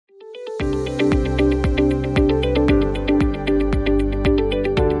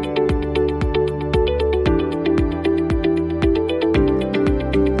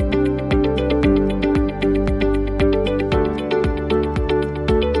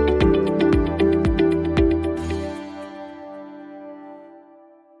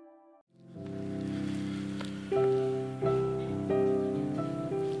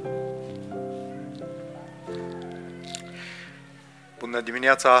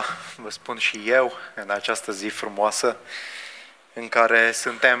dimineața vă spun și eu, în această zi frumoasă, în care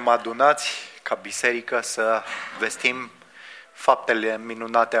suntem adunați ca biserică să vestim faptele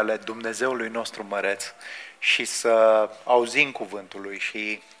minunate ale Dumnezeului nostru măreț și să auzim cuvântul Lui.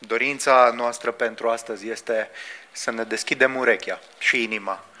 Și dorința noastră pentru astăzi este să ne deschidem urechea și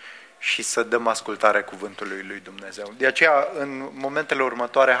inima și să dăm ascultare cuvântului lui Dumnezeu. De aceea, în momentele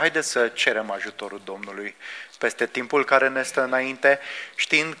următoare, haideți să cerem ajutorul Domnului peste timpul care ne stă înainte,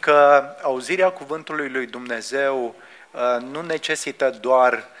 știind că auzirea cuvântului lui Dumnezeu nu necesită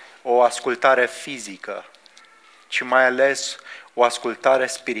doar o ascultare fizică, ci mai ales o ascultare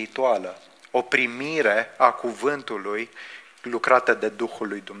spirituală, o primire a cuvântului lucrată de Duhul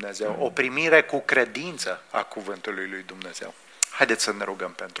lui Dumnezeu, o primire cu credință a cuvântului lui Dumnezeu. Haideți să ne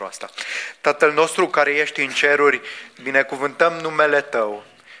rugăm pentru asta. Tatăl nostru care ești în ceruri, binecuvântăm numele Tău,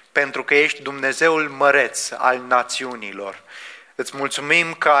 pentru că ești Dumnezeul măreț al națiunilor. Îți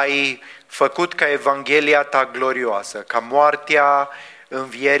mulțumim că ai făcut ca Evanghelia Ta glorioasă, ca moartea,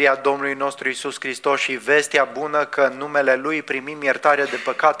 învierea Domnului nostru Iisus Hristos și vestea bună că în numele Lui primim iertare de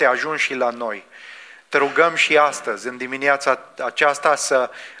păcate ajuns și la noi. Te rugăm și astăzi, în dimineața aceasta, să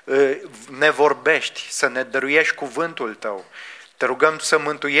ne vorbești, să ne dăruiești cuvântul Tău. Te rugăm să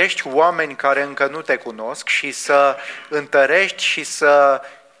mântuiești oameni care încă nu Te cunosc și să întărești și să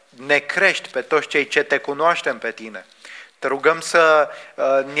ne crești pe toți cei ce Te cunoaștem pe Tine. Te rugăm să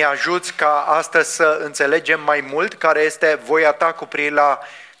ne ajuți ca astăzi să înțelegem mai mult care este voia Ta cu privire la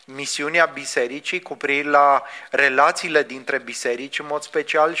misiunea bisericii, cu privire la relațiile dintre biserici în mod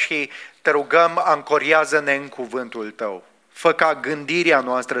special și Te rugăm, ancorează-ne în cuvântul Tău. Fă ca gândirea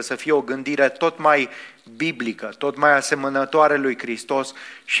noastră să fie o gândire tot mai biblică, tot mai asemănătoare lui Hristos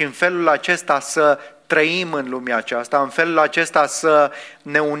și în felul acesta să trăim în lumea aceasta, în felul acesta să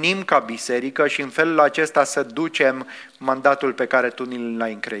ne unim ca biserică și în felul acesta să ducem mandatul pe care Tu ni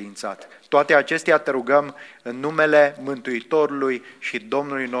l-ai încredințat. Toate acestea te rugăm în numele Mântuitorului și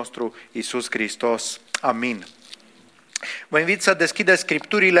Domnului nostru Iisus Hristos. Amin. Vă invit să deschideți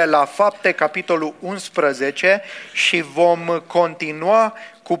Scripturile la Fapte, capitolul 11 și vom continua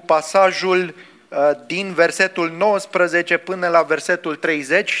cu pasajul din versetul 19 până la versetul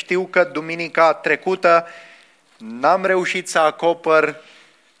 30. Știu că duminica trecută n-am reușit să acopăr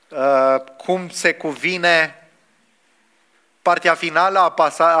cum se cuvine partea finală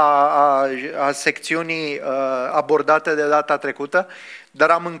a secțiunii abordate de data trecută, dar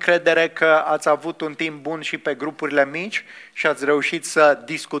am încredere că ați avut un timp bun și pe grupurile mici și ați reușit să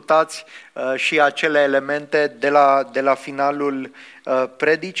discutați și acele elemente de la finalul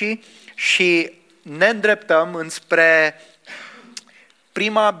predicii și ne îndreptăm înspre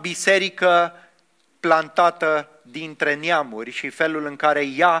prima biserică plantată dintre neamuri și felul în care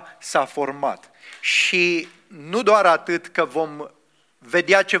ea s-a format. Și nu doar atât că vom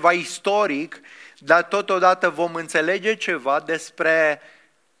vedea ceva istoric, dar totodată vom înțelege ceva despre,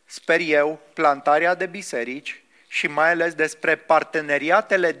 sper eu, plantarea de biserici și mai ales despre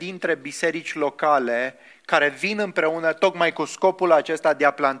parteneriatele dintre biserici locale care vin împreună tocmai cu scopul acesta de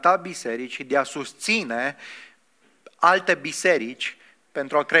a planta biserici și de a susține alte biserici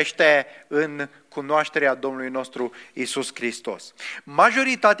pentru a crește în cunoașterea Domnului nostru Iisus Hristos.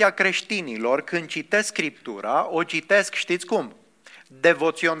 Majoritatea creștinilor, când citesc Scriptura, o citesc, știți cum?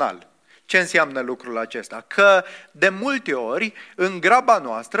 Devoțional. Ce înseamnă lucrul acesta? Că de multe ori, în graba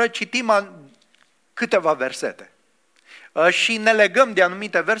noastră, citim câteva versete. Și ne legăm de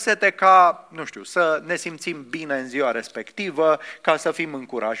anumite versete ca, să ne simțim bine în ziua respectivă, ca să fim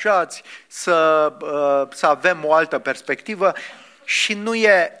încurajați, să avem o altă perspectivă și nu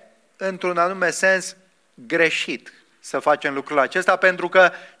e, într-un anume sens, greșit să facem lucrul acesta, pentru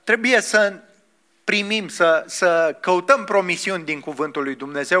că trebuie să primim, să căutăm promisiuni din cuvântul lui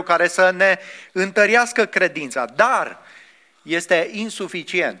Dumnezeu care să ne întărească credința, dar este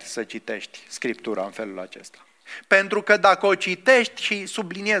insuficient să citești Scriptura în felul acesta. Pentru că dacă o citești și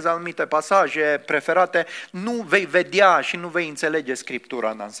subliniezi anumite pasaje preferate, nu vei vedea și nu vei înțelege Scriptura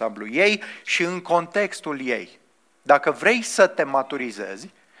în ansamblu ei și în contextul ei. Dacă vrei să te maturizezi,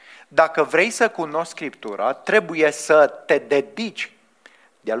 dacă vrei să cunoști Scriptura, trebuie să te dedici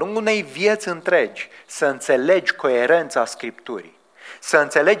de-a lungul unei vieți întregi să înțelegi coerența Scripturii, să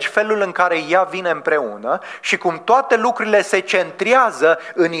înțelegi felul în care ea vine împreună și cum toate lucrurile se centrează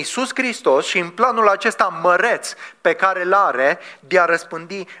în Iisus Hristos și în planul acesta măreț pe care îl are de a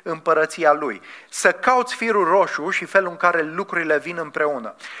răspândi împărăția Lui. Să cauți firul roșu și felul în care lucrurile vin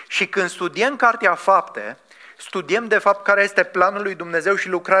împreună. Și când studiem Cartea Fapte, studiem de fapt care este planul lui Dumnezeu și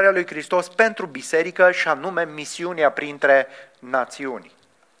lucrarea lui Hristos pentru biserică și anume misiunea printre națiuni.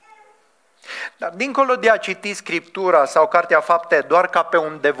 Dar dincolo de a citi Scriptura sau Cartea Fapte doar ca pe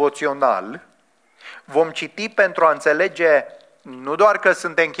un devoțional, vom citi pentru a înțelege nu doar că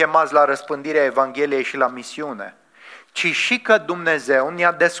suntem chemați la răspândirea Evangheliei și la misiune, ci și că Dumnezeu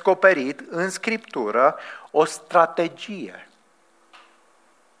ne-a descoperit în Scriptură o strategie.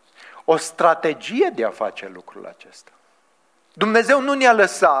 O strategie de a face lucrul acesta. Dumnezeu nu ne-a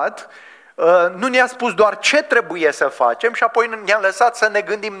lăsat, nu ne-a spus doar ce trebuie să facem și apoi ne-a lăsat să ne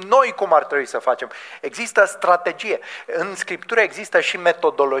gândim noi cum ar trebui să facem. Există strategie. În Scriptură există și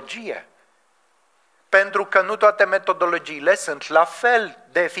metodologie. Pentru că nu toate metodologiile sunt la fel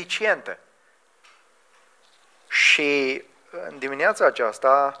de eficiente. Și în dimineața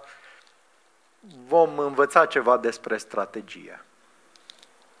aceasta vom învăța ceva despre strategie.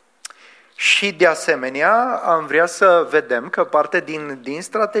 Și de asemenea am vrea să vedem că parte din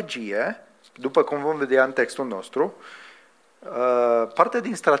strategie, după cum vom vedea în textul nostru, parte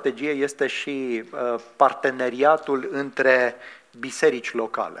din strategie este și parteneriatul între biserici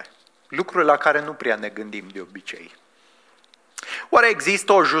locale. Lucruri la care nu prea ne gândim de obicei. Oare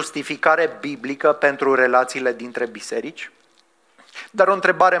există o justificare biblică pentru relațiile dintre biserici? Dar o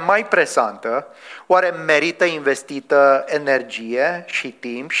întrebare mai presantă, oare merită investită energie și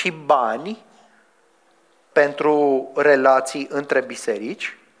timp și bani pentru relații între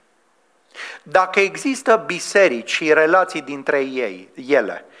biserici? Dacă există biserici și relații dintre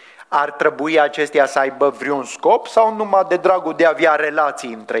ele, ar trebui acestea să aibă vreun scop sau numai de dragul de a avea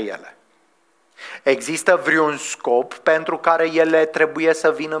relații între ele? Există vreun scop pentru care ele trebuie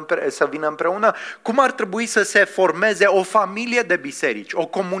să vină împreună? Cum ar trebui să se formeze o familie de biserici, o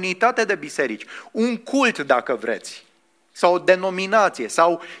comunitate de biserici, un cult dacă vreți, sau o denominație,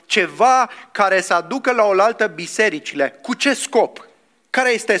 sau ceva care să aducă la oaltă bisericile? Cu ce scop? Care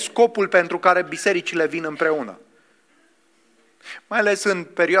este scopul pentru care bisericile vin împreună? Mai ales în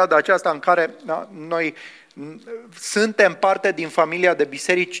perioada aceasta în care noi suntem parte din familia de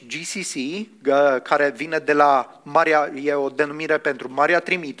biserici GCC, care vine de la Marea, e o denumire pentru Marea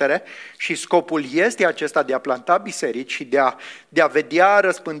Trimitere și scopul este acesta de a planta biserici și de a vedea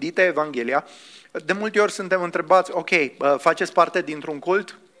răspândită Evanghelia. De multe ori suntem întrebați, ok, faceți parte dintr-un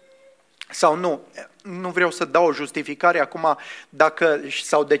cult sau nu? Nu vreau să dau o justificare acum dacă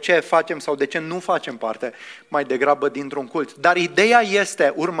sau de ce facem sau de ce nu facem parte mai degrabă dintr-un cult. Dar ideea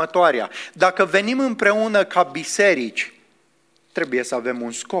este următoarea. Dacă venim împreună ca biserici, trebuie să avem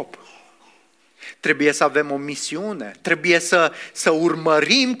un scop. Trebuie să avem o misiune. Trebuie să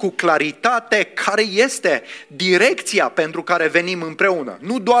urmărim cu claritate care este direcția pentru care venim împreună.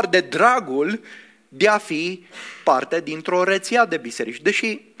 Nu doar de dragul de a fi parte dintr-o rețea de biserici.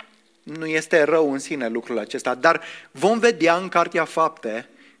 Deși nu este rău în sine lucrul acesta, dar vom vedea în Cartea Fapte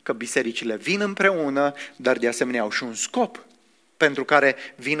că bisericile vin împreună, dar de asemenea au și un scop pentru care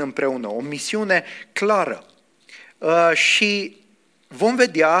vin împreună, o misiune clară. Și vom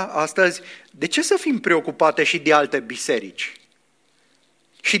vedea astăzi de ce să fim preocupate și de alte biserici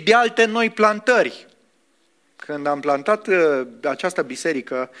și de alte noi plantări. Când am plantat această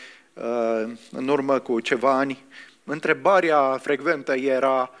biserică în urmă cu ceva ani, întrebarea frecventă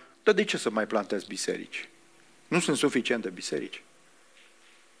era: dar de ce să mai plantez biserici? Nu sunt suficiente biserici.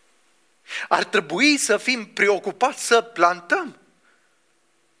 Ar trebui să fim preocupați să plantăm.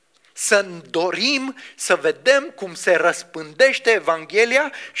 Să dorim să vedem cum se răspândește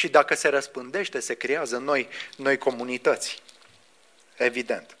Evanghelia și dacă se răspândește, se creează noi comunități.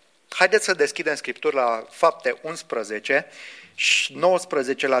 Evident. Haideți să deschidem Scriptura la Fapte 11,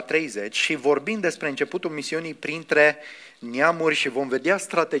 19 la 30 și vorbim despre începutul misiunii printre neamuri și vom vedea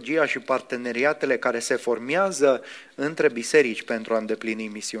strategia și parteneriatele care se formează între biserici pentru a îndeplini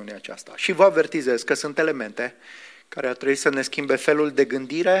misiunea aceasta. Și vă avertizez că sunt elemente care ar trebui să ne schimbe felul de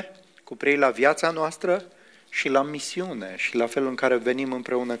gândire cu privire la viața noastră și la misiune și la felul în care venim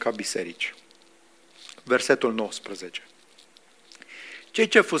împreună ca biserici. Versetul 19. Cei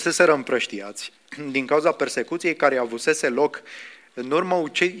ce fuseseră împrăștiați din cauza persecuției care avusese loc în urma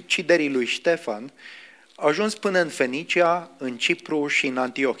uciderii lui Ștefan, au ajuns până în Fenicia, în Cipru și în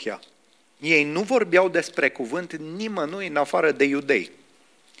Antiohia. Ei nu vorbeau despre cuvânt nimănui în afară de iudei.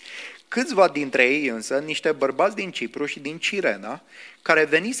 Câțiva dintre ei însă, niște bărbați din Cipru și din Cirena, care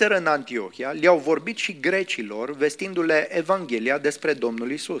veniseră în Antiohia, le-au vorbit și grecilor, vestindu-le Evanghelia despre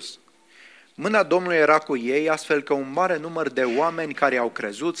Domnul Isus. Mâna Domnului era cu ei, astfel că un mare număr de oameni care au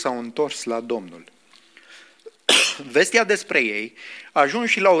crezut s-au întors la Domnul. Vestea despre ei a ajuns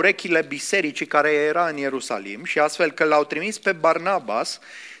și la urechile bisericii care era în Ierusalim și astfel că l-au trimis pe Barnabas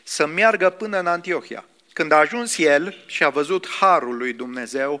să meargă până în Antiohia. Când a ajuns el și a văzut harul lui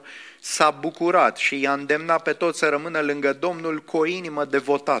Dumnezeu, s-a bucurat și i-a îndemnat pe toți să rămână lângă Domnul cu o inimă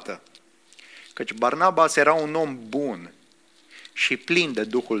devotată. căci Barnabas era un om bun și plin de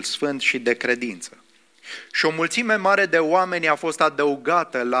Duhul Sfânt și de credință. Și o mulțime mare de oameni a fost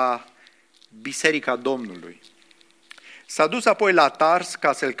adăugată la Biserica Domnului. S-a dus apoi la Tars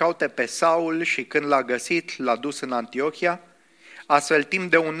ca să-l caute pe Saul și când l-a găsit, l-a dus în Antiohia. Astfel, timp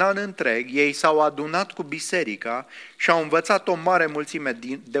de un an întreg, ei s-au adunat cu biserica și au învățat o mare mulțime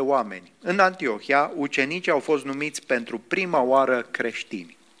de oameni. În Antiohia, ucenicii au fost numiți pentru prima oară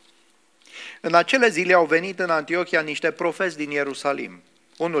creștini. În acele zile au venit în Antiohia niște profeți din Ierusalim.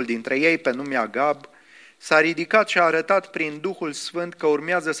 Unul dintre ei, pe nume Agab, s-a ridicat și a arătat prin Duhul Sfânt că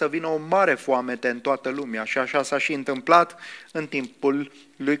urmează să vină o mare foamete în toată lumea și așa s-a și întâmplat în timpul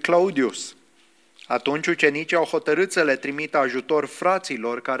lui Claudius. Atunci ucenicii au hotărât să le trimită ajutor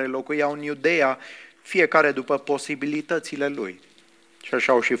fraților care locuiau în Iudeea, fiecare după posibilitățile lui. Și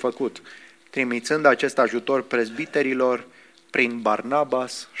așa au și făcut, trimițând acest ajutor prezbiterilor prin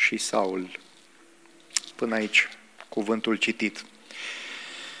Barnabas și Saul. Până aici, cuvântul citit.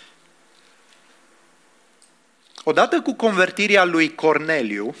 Odată cu convertirea lui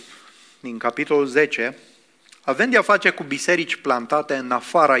Corneliu, din capitolul 10, avem de-a face cu biserici plantate în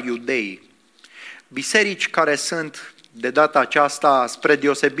afara Iudeii. Biserici care sunt, de data aceasta, spre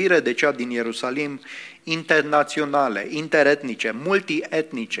deosebire de cea din Ierusalim, internaționale, interetnice,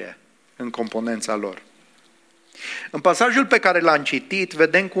 multietnice în componența lor. În pasajul pe care l-am citit,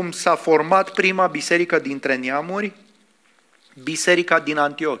 vedem cum s-a format prima biserică dintre neamuri, biserica din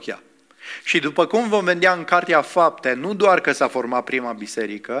Antiohia. Și după cum vom vedea în cartea Fapte, nu doar că s-a format prima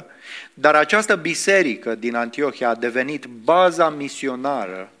biserică, dar această biserică din Antiohia a devenit baza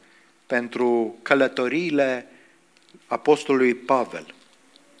misionară pentru călătoriile apostolului Pavel.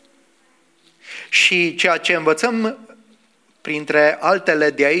 Și ceea ce învățăm printre altele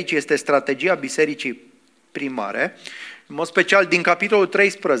de aici este strategia bisericii primare, în mod special din capitolul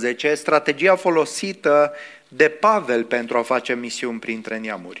 13, strategia folosită de Pavel pentru a face misiuni printre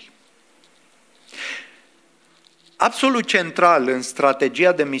neamuri. Absolut central în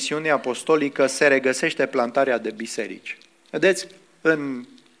strategia de misiune apostolică se regăsește plantarea de biserici. Vedeți, în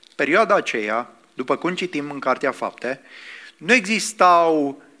perioada aceea, după cum citim în Cartea Fapte, nu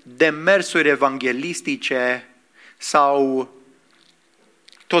existau demersuri evanghelistice sau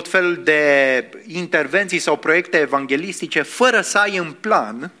tot felul de intervenții sau proiecte evanghelistice fără să ai în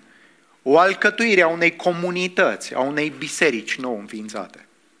plan o alcătuire a unei comunități, a unei biserici nou înființate.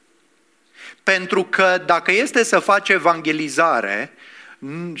 Pentru că dacă este să faci evangelizare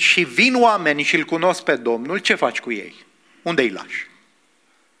și vin oameni și îl cunosc pe Domnul, ce faci cu ei? Unde îi lași?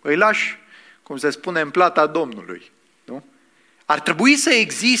 Îi lași, cum se spune, în plata Domnului. Nu? Ar trebui să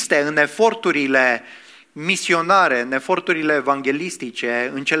existe în eforturile misionare, în eforturile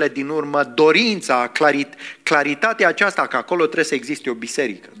evanghelistice, în cele din urmă, dorința, claritatea aceasta că acolo trebuie să existe o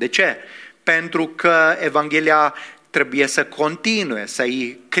biserică. De ce? Pentru că Evanghelia trebuie să continue,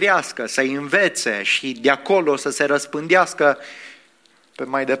 să-i crească, să-i învețe și de acolo să se răspândească pe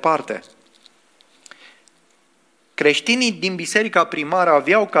mai departe. Creștinii din biserica primară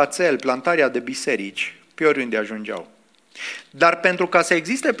aveau ca țel plantarea de biserici pe oriunde ajungeau. Dar pentru ca să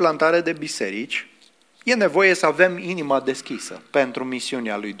existe plantare de biserici, e nevoie să avem inima deschisă pentru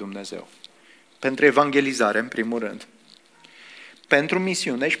misiunea lui Dumnezeu. Pentru evangelizare, în primul rând. Pentru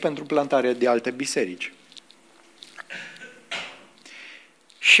misiune și pentru plantarea de alte biserici.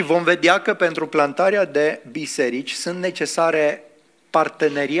 Și vom vedea că pentru plantarea de biserici sunt necesare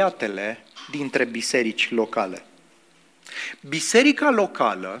parteneriatele dintre biserici locale. Biserica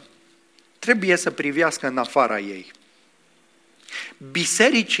locală trebuie să privească în afara ei.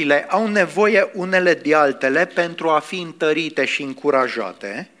 Bisericile au nevoie unele de altele pentru a fi întărite și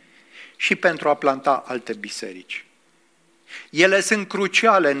încurajate și pentru a planta alte biserici. Ele sunt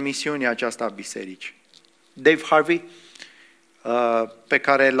cruciale în misiunea aceasta a bisericii. Dave Harvey, pe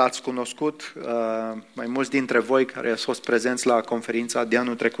care l-ați cunoscut, mai mulți dintre voi care ați fost prezenți la conferința de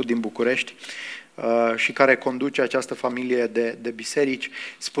anul trecut din București și care conduce această familie de biserici,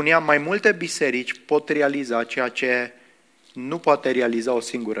 spunea: mai multe biserici pot realiza ceea ce nu poate realiza o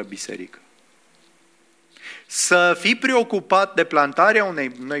singură biserică. Să fii preocupat de plantarea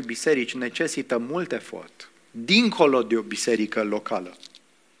unei noi biserici necesită mult efort, dincolo de o biserică locală.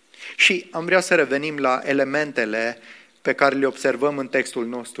 Și am vrea să revenim la elementele pe care le observăm în textul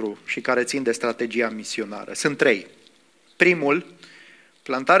nostru și care țin de strategia misionară. Sunt 3. Primul,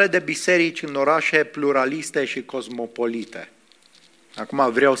 plantare de biserici în orașe pluraliste și cosmopolite.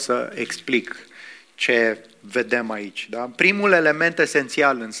 Acum vreau să explic ce vedem aici. Da? Primul element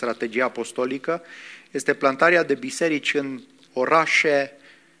esențial în strategia apostolică este plantarea de biserici în orașe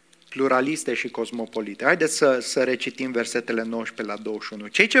pluraliste și cosmopolite. Haideți să recitim versetele 19 la 21.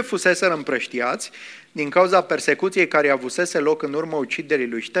 Cei ce fuseseră împrăștiați din cauza persecuției care avusese loc în urma uciderii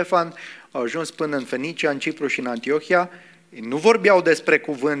lui Ștefan au ajuns până în Fenicia, în Cipru și în Antiohia. Nu vorbeau despre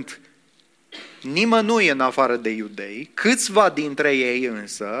cuvânt nimănui în afară de iudei, câțiva dintre ei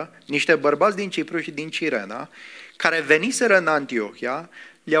însă, niște bărbați din Cipru și din Cirena, care veniseră în Antiohia,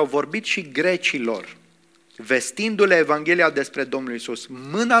 le-au vorbit și grecilor, vestindu-le Evanghelia despre Domnul Iisus.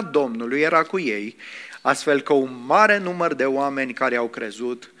 Mâna Domnului era cu ei, astfel că un mare număr de oameni care au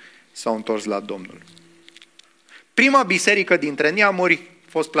crezut s-au întors la Domnul. Prima biserică dintre neamuri a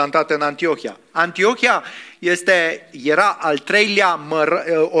fost plantată în Antiohia. Antiohia era al treilea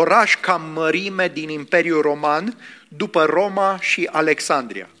oraș ca mărime din Imperiul Roman, după Roma și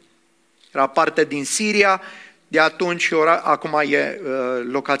Alexandria. Era parte din Siria, de atunci, acum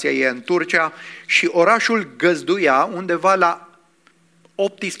locația e în Turcia, și orașul găzduia undeva la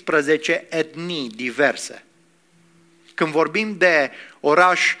 18 etnii diverse. Când vorbim de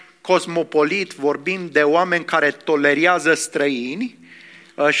oraș cosmopolit, vorbim de oameni care tolerează străini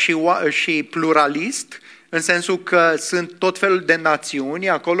și pluralist, în sensul că sunt tot felul de națiuni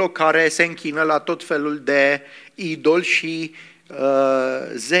acolo care se închină la tot felul de idoli și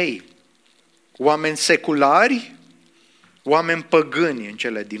zei. Oameni seculari, oameni păgâni în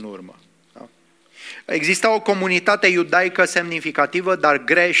cele din urmă. Da? Exista o comunitate iudaică semnificativă, dar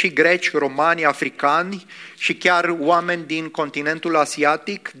și greci, romani, africani și chiar oameni din continentul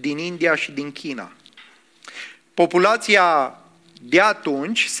asiatic, din India și din China. Populația de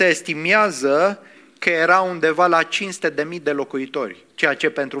atunci se estimează că era undeva la 500.000 de locuitori, ceea ce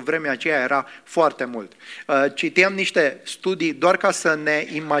pentru vremea aceea era foarte mult. Citeam niște studii doar ca să ne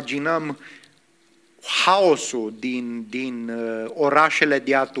imaginăm haosul din orașele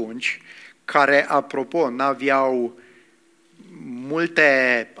de atunci, care, apropo, n-aveau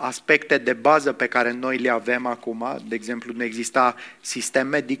multe aspecte de bază pe care noi le avem acum. De exemplu, nu exista sistem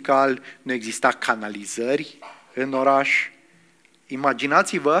medical, nu exista canalizări în oraș.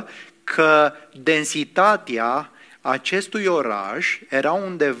 Imaginați-vă că densitatea acestui oraș era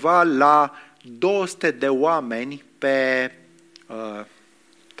undeva la 200 de oameni pe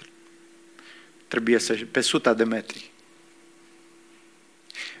 100 de metri.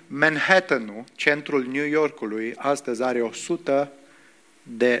 Manhattanul, centrul New Yorkului, astăzi are 100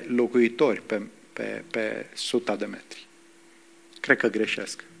 de locuitori pe 100 de metri. Cred că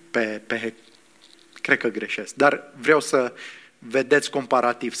greșesc. Cred că greșesc. Dar vreau să vedeți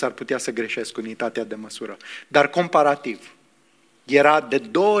comparativ. S-ar putea să greșesc unitatea de măsură. Dar comparativ. Era de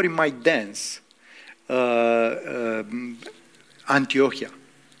 2 ori mai dens Antiohia.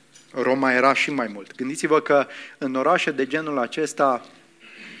 Roma era și mai mult. Gândiți-vă că în orașe de genul acesta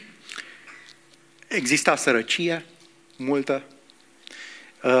exista sărăcie multă,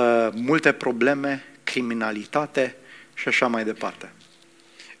 multe probleme, criminalitate și așa mai departe.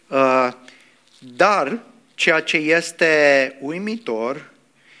 Dar ceea ce este uimitor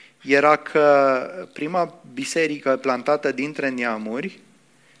era că prima biserică plantată dintre neamuri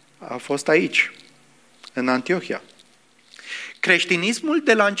a fost aici, în Antiohia. Creștinismul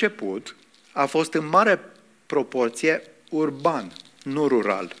de la început a fost în mare proporție urban, nu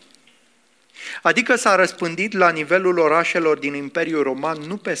rural. Adică s-a răspândit la nivelul orașelor din Imperiul Roman,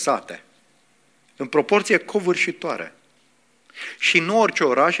 nu pe sate, în proporție covârșitoare. Și nu orice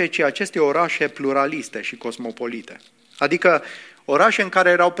orașe, ci aceste orașe pluraliste și cosmopolite. Adică orașe în care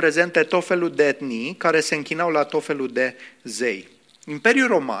erau prezente tot felul de etnii, care se închinau la tot felul de zei. Imperiul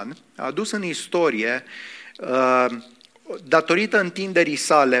Roman a adus în istorie, datorită întinderii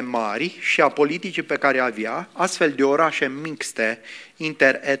sale mari și a politicii pe care avea, astfel de orașe mixte,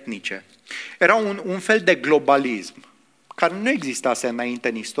 interetnice. Era un fel de globalism, care nu existase înainte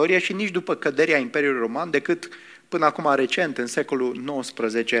în istorie și nici după căderea Imperiului Roman, decât până acum recent, în secolul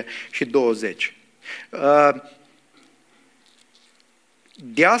XIX și 20.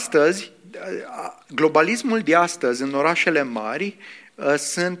 De astăzi, globalismul de astăzi în orașele mari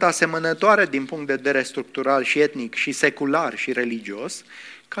sunt asemănătoare din punct de vedere structural și etnic și secular și religios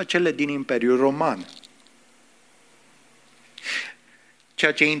ca cele din Imperiul Roman.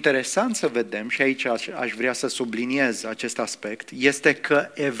 Ceea ce e interesant să vedem, și aici aș vrea să subliniez acest aspect, este că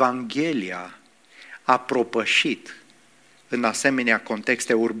Evanghelia a propășit în asemenea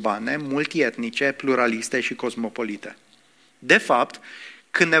contexte urbane, multietnice, pluraliste și cosmopolite. De fapt,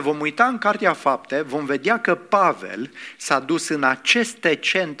 când ne vom uita în Cartea Fapte, vom vedea că Pavel s-a dus în aceste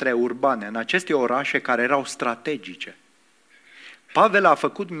centre urbane, în aceste orașe care erau strategice. Pavel a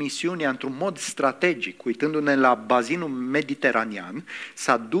făcut misiunea într-un mod strategic, uitându-ne la bazinul mediteranean,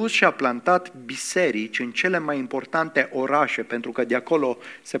 s-a dus și a plantat biserici în cele mai importante orașe, pentru că de acolo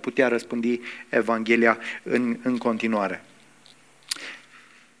se putea răspândi Evanghelia în continuare.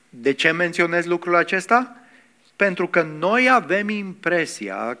 De ce menționez lucrul acesta? Pentru că noi avem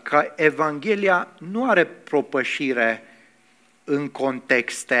impresia că Evanghelia nu are propășire în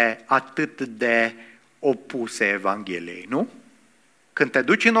contexte atât de opuse Evangheliei, nu? Când te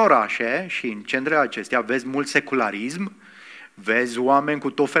duci în orașe și în centrele acestea vezi mult secularism, vezi oameni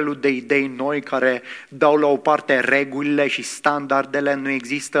cu tot felul de idei noi care dau la o parte regulile și standardele, nu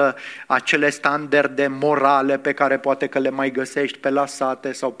există acele standarde morale pe care poate că le mai găsești pe la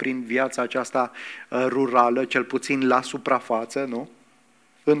sate sau prin viața aceasta rurală, cel puțin la suprafață, nu?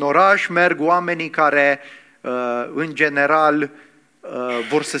 În oraș merg oamenii care, în general,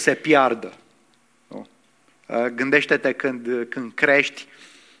 vor să se piardă. Nu? Gândește-te când crești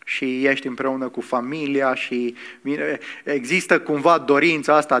și ești împreună cu familia și există cumva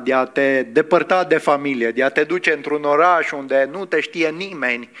dorința asta de a te depărta de familie, de a te duce într-un oraș unde nu te știe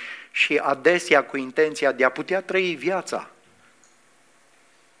nimeni și adesea cu intenția de a putea trăi viața,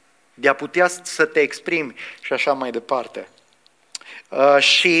 de a putea să te exprimi și așa mai departe.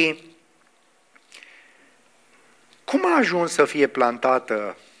 Și cum a ajuns să fie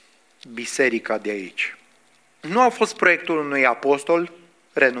plantată biserica de aici? Nu a fost proiectul unui apostol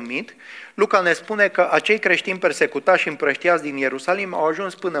renumit. Luca ne spune că acei creștini persecutați și împrăștiați din Ierusalim au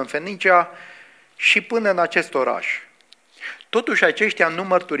ajuns până în Fenicia și până în acest oraș. Totuși aceștia nu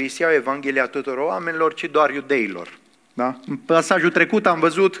mărturiseau Evanghelia tuturor oamenilor, ci doar iudeilor. Da? În pasajul trecut am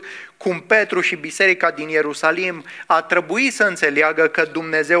văzut cum Petru și biserica din Ierusalim a trebuit să înțeleagă că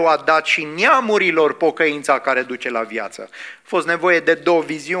Dumnezeu a dat și neamurilor pocăința care duce la viață. A fost nevoie de două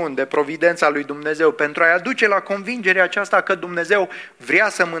viziuni, de providența lui Dumnezeu pentru a-i aduce la convingerea aceasta că Dumnezeu vrea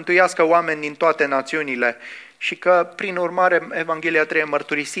să mântuiască oameni din toate națiunile și că, prin urmare, Evanghelia trebuie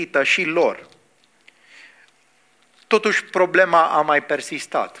mărturisită și lor. Totuși, problema a mai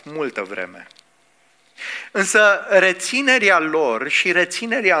persistat multă vreme. Însă reținerea lor și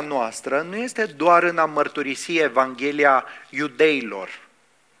reținerea noastră nu este doar în a mărturisi Evanghelia iudeilor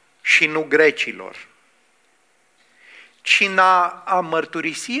și nu grecilor, ci în a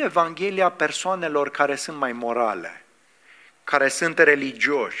mărturisi Evanghelia persoanelor care sunt mai morale, care sunt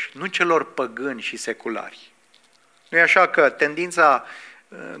religioși, nu celor păgâni și seculari. Nu e așa că tendința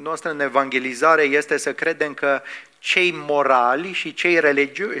noastră în evangelizare este să credem că cei morali și cei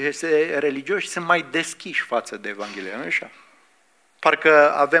religioși sunt mai deschiși față de Evanghelie, nu așa?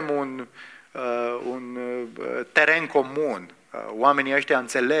 Parcă avem un teren comun. Oamenii ăștia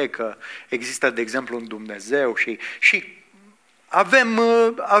înțeleg că există, de exemplu, un Dumnezeu și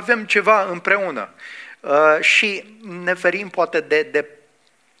avem ceva împreună. Și ne ferim poate de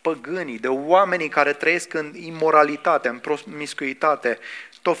păgânii, de oamenii care trăiesc în imoralitate, în promiscuitate,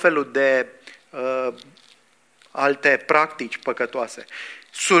 tot felul de alte practici păcătoase.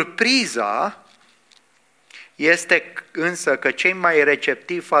 Surpriza este însă că cei mai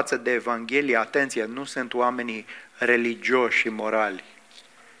receptivi față de Evanghelie, atenție, nu sunt oamenii religioși și morali,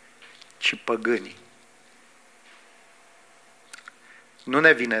 ci păgânii. Nu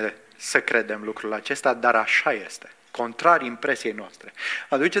ne vine să credem lucrul acesta, dar așa este, contrar impresiei noastre.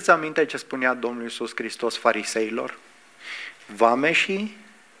 Aduceți aminte ce spunea Domnul Iisus Hristos fariseilor? Vameșii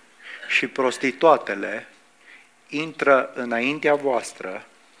și prostituatele intră înaintea voastră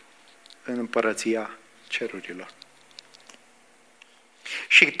în împărăția cerurilor.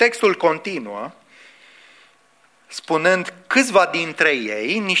 Și textul continuă spunând: câțiva dintre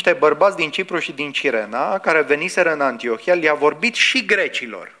ei, niște bărbați din Cipru și din Cirena, care veniseră în Antiohia, le-a vorbit și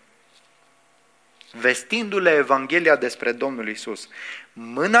grecilor, vestindu-le Evanghelia despre Domnul Iisus.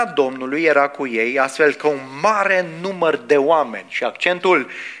 Mâna Domnului era cu ei, astfel că un mare număr de oameni, și accentul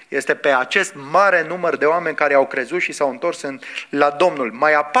este pe acest mare număr de oameni care au crezut și s-au întors la Domnul.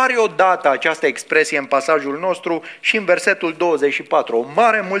 Mai apare odată această expresie în pasajul nostru și în versetul 24, o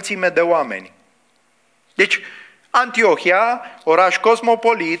mare mulțime de oameni. Deci, Antiohia, oraș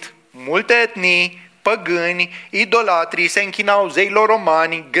cosmopolit, multe etnii, păgâni, idolatrii, se închinau zeilor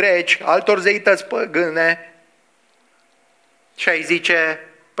romani, greci, altor zeități păgâne. Și ai zice,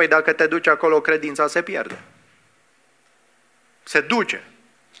 păi dacă te duci acolo, credința se pierde. Se duce.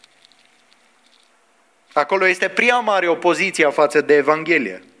 Acolo este prea mare opoziția față de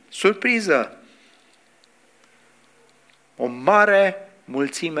Evanghelie. Surpriză! O mare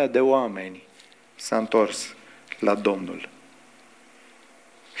mulțime de oameni s-a întors la Domnul.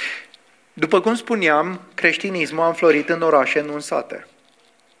 După cum spuneam, creștinismul a înflorit în orașe, nu în sate.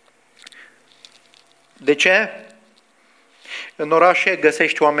 De ce? În orașe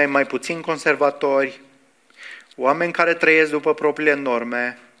găsești oameni mai puțin conservatori, oameni care trăiesc după propriile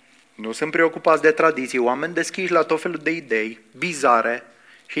norme, nu sunt preocupați de tradiții, oameni deschiși la tot felul de idei bizare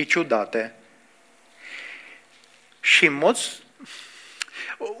și ciudate. Și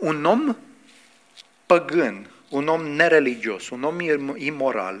un om păgân, un om nereligios, un om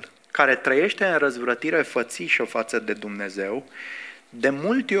imoral, care trăiește în răzvrătire fățișă față de Dumnezeu, de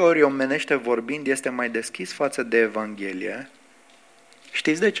multe ori, omenește vorbind, este mai deschis față de Evanghelie.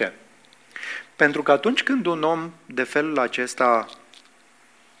 Știți de ce? Pentru că atunci când un om de felul acesta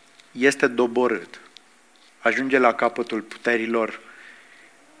este doborât, ajunge la capătul puterilor,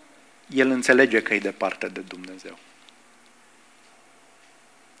 el înțelege că e departe de Dumnezeu.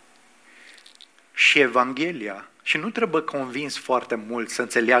 Și Evanghelia, și nu trebuie convins foarte mult să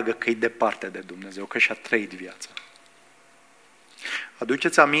înțeleagă că e departe de Dumnezeu, că și-a trăit viața.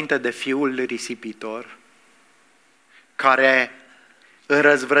 Aduceți aminte de fiul risipitor, care în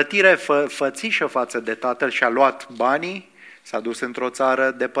răzvrătire fățișă față de tatăl și-a luat banii, s-a dus într-o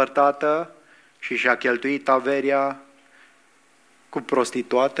țară depărtată și și-a cheltuit averia cu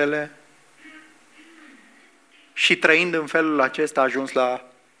prostituatele și trăind în felul acesta a ajuns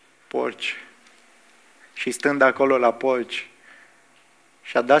la porci. Și stând acolo la porci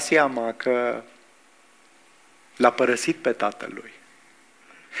și-a dat seama că l-a părăsit pe tatălui.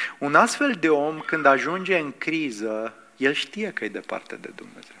 Un astfel de om, când ajunge în criză, el știe că e departe de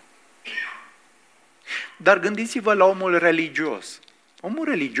Dumnezeu. Dar gândiți-vă la omul religios. Omul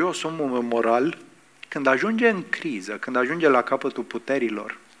religios, omul moral, când ajunge în criză, când ajunge la capătul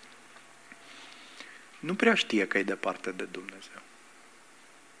puterilor, nu prea știe că e departe de Dumnezeu.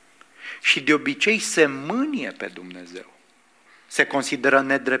 Și de obicei se mânie pe Dumnezeu. Se consideră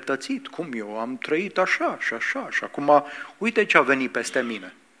nedreptățit. Cum eu am trăit așa și așa și acum uite ce a venit peste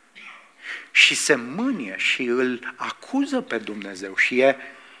mine. Și se mânie și îl acuză pe Dumnezeu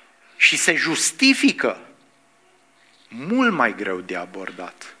și se justifică. Mult mai greu de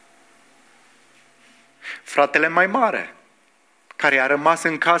abordat. Fratele mai mare, care a rămas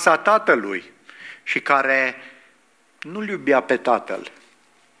în casa tatălui și care nu-l iubea pe tatăl,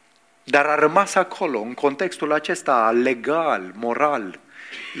 dar a rămas acolo, în contextul acesta legal, moral.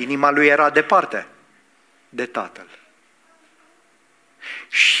 Inima lui era departe de tatăl.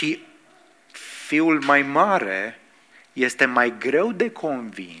 Și fiul mai mare este mai greu de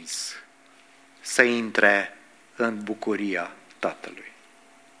convins să intre în bucuria tatălui.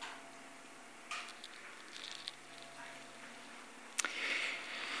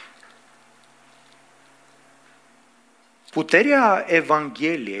 Puterea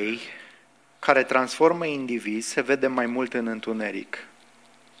Evangheliei care transformă indivizi se vede mai mult în întuneric.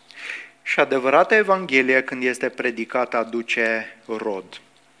 Și adevărata Evanghelie, când este predicată, aduce rod.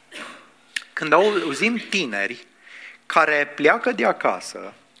 Când auzim tineri care pleacă de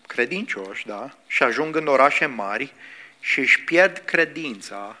acasă, credincioși, da, și ajung în orașe mari și își pierd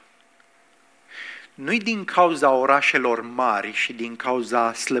credința, nu-i din cauza orașelor mari și din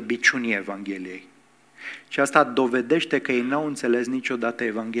cauza slăbiciunii Evangheliei. Și asta dovedește că ei n-au înțeles niciodată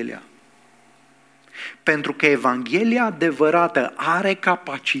Evanghelia. Pentru că Evanghelia adevărată are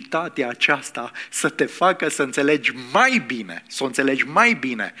capacitatea aceasta să te facă să înțelegi mai bine, să o înțelegi mai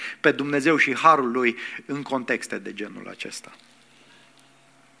bine pe Dumnezeu și harul Lui în contexte de genul acesta.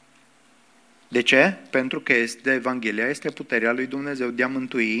 De ce? Pentru că Evanghelia este puterea lui Dumnezeu de a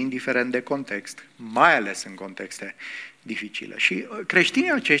mântui, indiferent de context, mai ales în contexte dificile. Și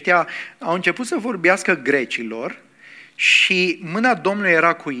creștinii aceștia au început să vorbească grecilor și mâna Domnului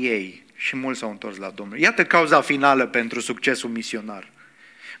era cu ei și mulți s-au întors la Domnul. Iată cauza finală pentru succesul misionar.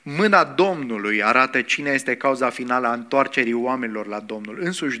 Mâna Domnului arată cine este cauza finală a întoarcerii oamenilor la Domnul,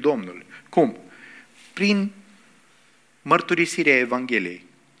 însuși Domnul. Cum? Prin mărturisirea Evangheliei.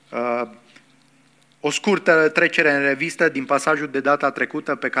 O scurtă trecere în revistă din pasajul de data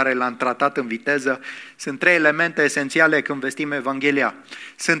trecută pe care l-am tratat în viteză. Sunt 3 elemente esențiale când vestim Evanghelia.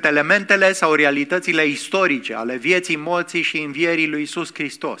 Sunt elementele sau realitățile istorice ale vieții, morții și învierii lui Iisus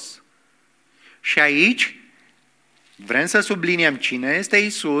Hristos. Și aici vrem să subliniem cine este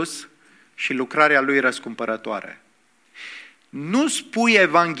Iisus și lucrarea Lui răscumpărătoare. Nu spui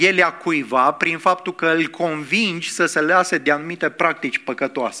Evanghelia cuiva prin faptul că îl convingi să se lase de anumite practici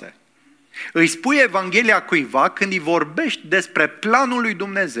păcătoase. Îi spui Evanghelia cuiva când îi vorbești despre planul lui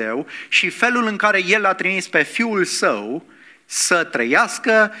Dumnezeu și felul în care El a trimis pe Fiul Său să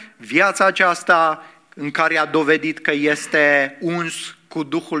trăiască viața aceasta în care a dovedit că este uns cu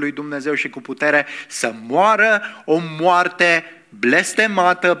Duhul lui Dumnezeu și cu putere, să moară o moarte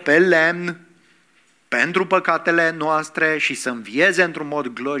blestemată pe lemn pentru păcatele noastre și să învieze într-un mod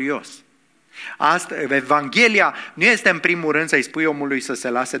glorios. Evanghelia nu este în primul rând să-i spui omului să se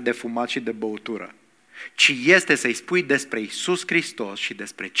lase de fumat și de băutură, ci este să-i spui despre Iisus Hristos și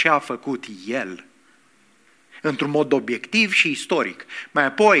despre ce a făcut El, într-un mod obiectiv și istoric. Mai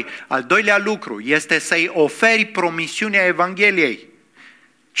apoi, al doilea lucru este să-i oferi promisiunea Evangheliei.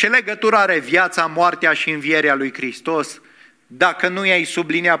 Ce legătură are viața, moartea și învierea lui Hristos dacă nu i-ai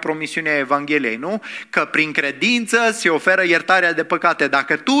sublinia promisiunea Evangheliei, nu? Că prin credință se oferă iertarea de păcate.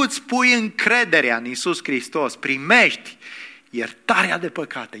 Dacă tu îți pui încrederea în Iisus Hristos, primești iertarea de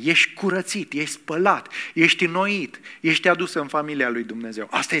păcate, ești curățit, ești spălat, ești înnoit, ești adus în familia lui Dumnezeu.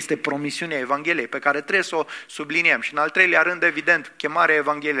 Asta este promisiunea Evangheliei pe care trebuie să o subliniem. Și în al treilea rând, evident, chemarea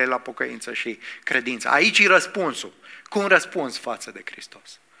Evangheliei la pocăință și credință. Aici e răspunsul. Cum răspunzi față de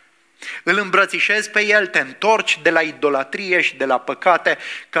Hristos? Îl îmbrățișezi pe El, te întorci de la idolatrie și de la păcate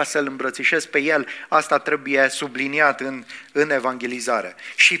ca să-L îmbrățișezi pe El. Asta trebuie subliniat în evangelizare.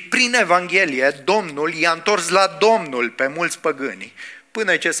 Și prin Evanghelie, Domnul i-a întors la Domnul pe mulți păgâni,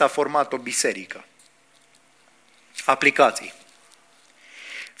 până ce s-a format o biserică. Aplicații.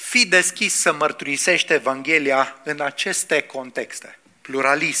 Fii deschis să mărturisești Evanghelia în aceste contexte,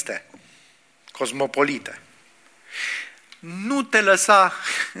 pluraliste, cosmopolite. Nu te lăsa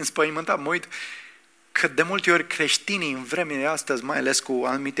înspăimântat, mă uit că de multe ori creștinii în vremile astăzi, mai ales cu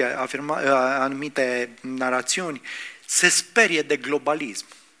anumite narațiuni, se sperie de globalism.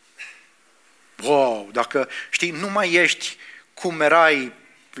 Wow, dacă știi, nu mai ești cum erai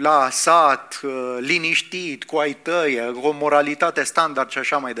la sat, liniștit, cu ai tăi, cu o moralitate standard și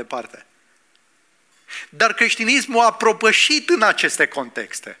așa mai departe. Dar creștinismul a propășit în aceste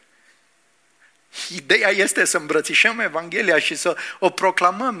contexte. Ideea este să îmbrățișăm Evanghelia și să o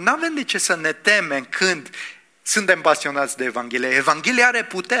proclamăm. N-avem de ce să ne temem când suntem pasionați de Evanghelie. Evanghelia are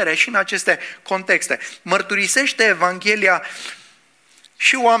putere și în aceste contexte. Mărturisește Evanghelia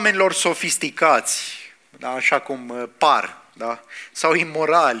și oamenilor sofisticați, da? Așa cum par, da? Sau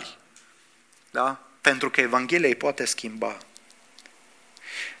imorali, da? Pentru că Evanghelia îi poate schimba.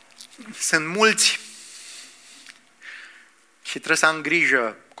 Sunt mulți și trebuie să am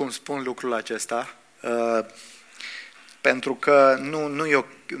grijă cum spun lucrul acesta, pentru că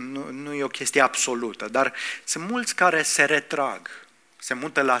nu e o chestie absolută, dar sunt mulți care se retrag, se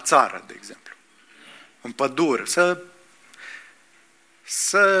mută la țară, de exemplu, în pădure,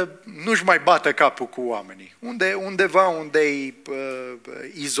 să nu-și mai bată capul cu oamenii, undeva unde e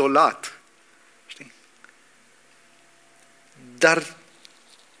izolat, știi? Dar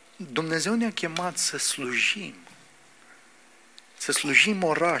Dumnezeu ne-a chemat să slujim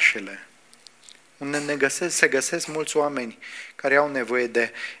orașele, unde se găsesc mulți oameni care au nevoie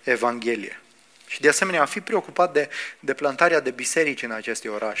de Evanghelie. Și de asemenea, a fi preocupat de plantarea de biserici în aceste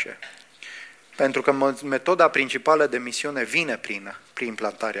orașe. Pentru că metoda principală de misiune vine prin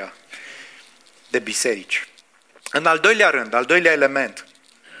plantarea de biserici. În al doilea rând, al doilea element,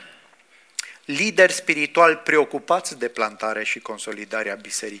 lideri spirituali preocupați de plantare și consolidarea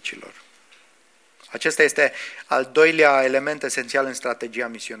bisericilor. Acesta este al doilea element esențial în strategia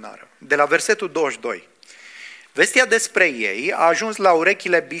misionară. De la versetul 22. Vestea despre ei a ajuns la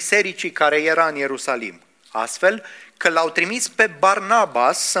urechile bisericii care era în Ierusalim, astfel că l-au trimis pe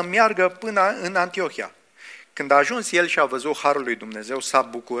Barnabas să meargă până în Antiohia. Când a ajuns el și a văzut harul lui Dumnezeu, s-a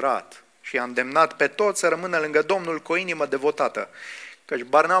bucurat și a îndemnat pe toți să rămână lângă Domnul cu o inimă devotată. Căci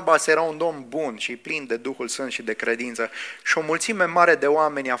Barnabas era un om bun și plin de Duhul Sfânt și de credință și o mulțime mare de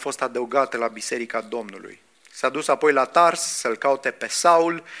oameni a fost adăugată la Biserica Domnului. S-a dus apoi la Tars să-l caute pe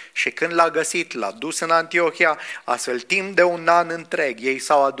Saul și când l-a găsit, l-a dus în Antiohia, astfel timp de 1 an întreg. Ei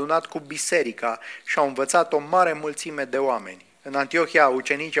s-au adunat cu biserica și au învățat o mare mulțime de oameni. În Antiohia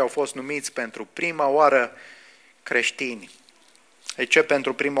ucenicii au fost numiți pentru prima oară creștini. De ce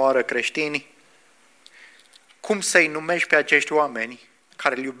pentru prima oară creștini? Cum să-i numești pe acești oameni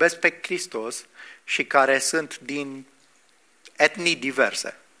care îl iubesc pe Hristos și care sunt din etnii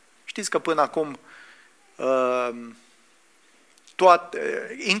diverse? Știți că până acum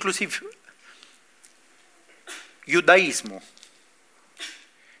inclusiv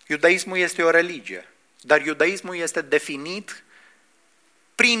iudaismul este o religie, dar iudaismul este definit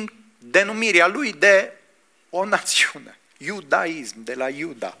prin denumirea lui de o națiune. Iudaism, de la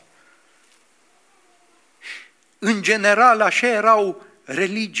Iuda. În general, așa erau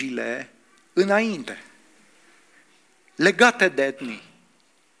religiile înainte, legate de etnii.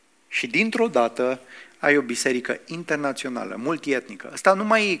 Și dintr-o dată ai o biserică internațională, multietnică. Asta nu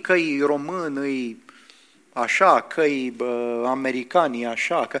mai e că e român, e așa, că e american, e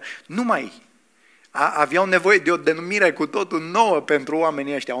așa, că nu mai aveau nevoie de o denumire cu totul nouă pentru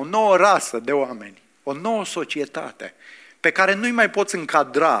oamenii ăștia, o nouă rasă de oameni, o nouă societate pe care nu-i mai poți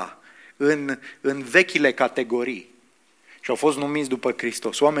încadra în vechile categorii și au fost numiți după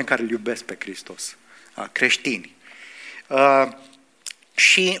Hristos, oameni care îl iubesc pe Hristos, creștini.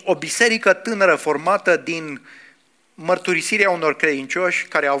 Și o biserică tânără formată din mărturisirea unor credincioși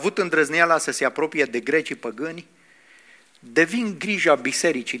care au avut îndrăzneala să se apropie de grecii păgâni, devin grija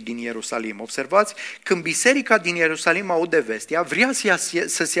bisericii din Ierusalim. Observați, când biserica din Ierusalim aude vestea, vrea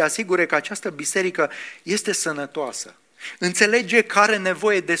să se asigure că această biserică este sănătoasă, înțelege că are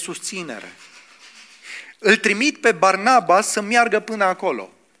nevoie de susținere. Îl trimit pe Barnaba să meargă până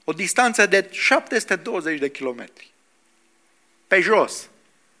acolo, o distanță de 720 de kilometri, pe jos.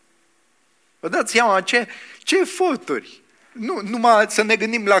 Vă dați seama ce eforturi? Nu numai să ne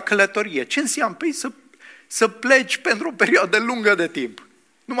gândim la călătorie. Ce înseamnă? Păi să pleci pentru o perioadă lungă de timp.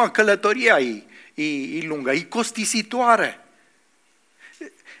 Numai călătoria e lungă, e costisitoare.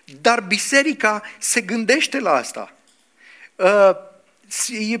 Dar biserica se gândește la asta.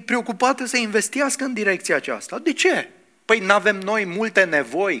 E preocupată să investească în direcția aceasta. De ce? Păi n-avem noi multe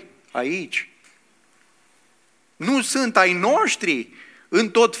nevoi aici. Nu sunt ai noștri în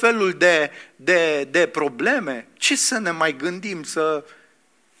tot felul de probleme. Ce să ne mai gândim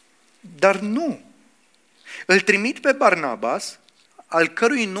Dar nu. Îl trimit pe Barnabas, al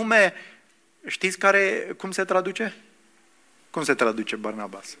cărui nume, știți cum se traduce? Cum se traduce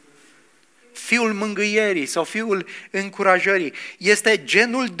Barnabas? Fiul mângâierii sau fiul încurajării. Este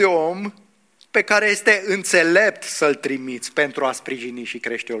genul de om pe care este înțelept să-l trimiți pentru a sprijini și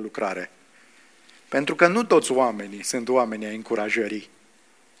crește o lucrare. Pentru că nu toți oamenii sunt oamenii ai încurajării.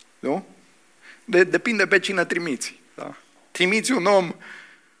 Nu? Depinde pe cine trimiți. Da? Trimiți un om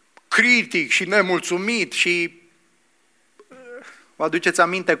critic și nemulțumit și vă aduceți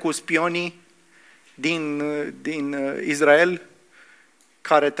aminte cu spionii din Israel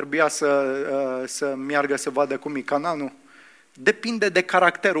care trebuia să meargă să vadă cum e Canaanul? Depinde de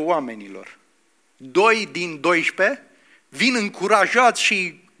caracterul oamenilor. 2 din 12 vin încurajați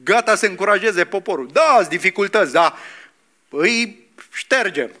și gata să încurajeze poporul. Da, sunt dificultăți, da, îi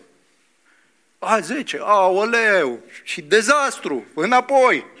ștergem. 10, aoleu, și dezastru,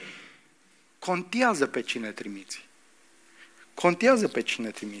 înapoi. Contează pe cine trimiți. Contează pe cine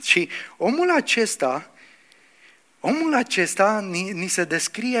trimiți. Și omul acesta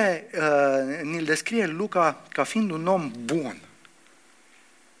ni-l descrie Luca ca fiind un om bun.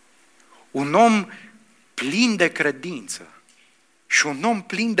 Un om plin de credință. Și un om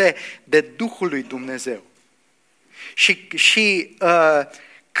plin de Duhul lui Dumnezeu. Și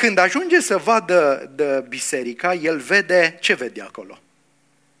când ajunge să vadă de biserica, el vede, ce vede acolo?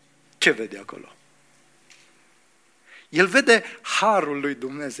 Ce vede acolo? El vede harul lui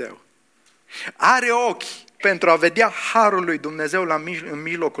Dumnezeu. Are ochi pentru a vedea harul lui Dumnezeu în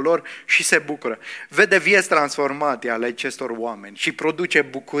mijlocul lor și se bucură. Vede vieți transformate ale acestor oameni și produce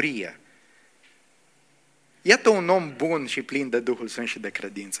bucurie. Iată un om bun și plin de Duhul Sfânt și de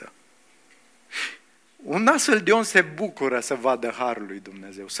credință. Un astfel de om se bucură să vadă harul lui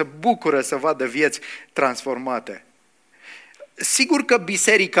Dumnezeu, se bucură să vadă vieți transformate. Sigur că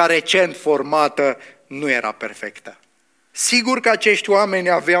biserica recent formată nu era perfectă. Sigur că acești oameni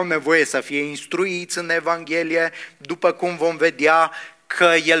aveau nevoie să fie instruiți în Evanghelie, după cum vom vedea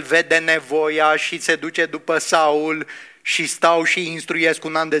că el vede nevoia și se duce după Saul și stau și instruiesc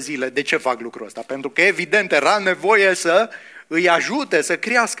un an de zile. De ce fac lucrul ăsta? Pentru că evident era nevoie să îi ajute să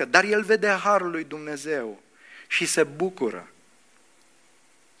crească, dar el vede harul lui Dumnezeu și se bucură.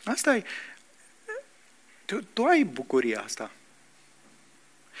 Asta e. Tu ai bucuria asta.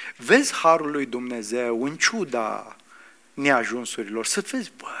 Vezi harul lui Dumnezeu în ciuda neajunsurilor, să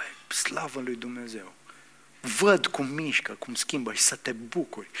vezi, băi, slavă lui Dumnezeu. Văd cum mișcă, cum schimbă și să te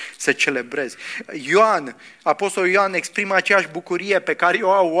bucuri, să celebrezi. Apostolul Ioan exprimă aceeași bucurie pe care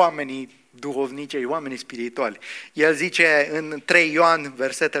o au oamenii duhovnice, oamenii spirituali. El zice în 3 Ioan,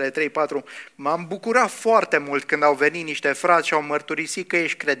 versetele 3-4, m-am bucurat foarte mult când au venit niște frați și au mărturisit că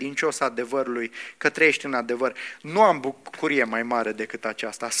ești credincios adevărului, că trăiești în adevăr. Nu am bucurie mai mare decât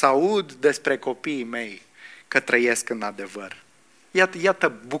aceasta, să aud despre copiii mei că trăiesc în adevăr.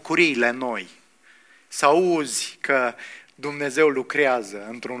 Iată bucuriile noi. Să auzi că Dumnezeu lucrează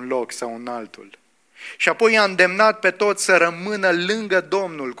într-un loc sau în altul. Și apoi i-a îndemnat pe toți să rămână lângă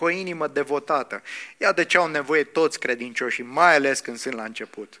Domnul cu o inimă devotată. Iată ce au nevoie toți credincioșii, mai ales când sunt la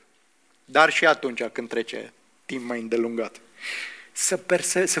început. Dar și atunci când trece timp mai îndelungat.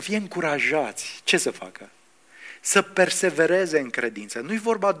 Să fie încurajați. Ce să facă? Să persevereze în credință. Nu-i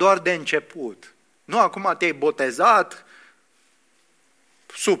vorba doar de început. Nu, acum te-ai botezat,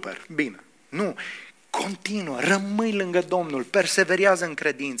 super, bine. Nu, continuă, rămâi lângă Domnul, perseverează în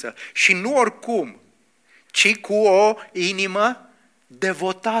credință și nu oricum, ci cu o inimă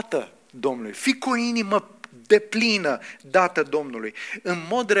devotată. Domnului. Fii cu o inimă deplină dată Domnului. În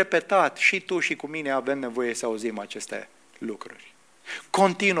mod repetat, și tu și cu mine avem nevoie să auzim aceste lucruri.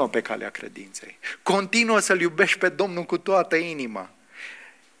 Continuă pe calea credinței. Continuă să-L iubești pe Domnul cu toată inima.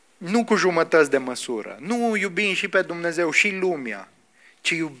 Nu cu jumătăți de măsură. Nu iubind și pe Dumnezeu și lumea, ci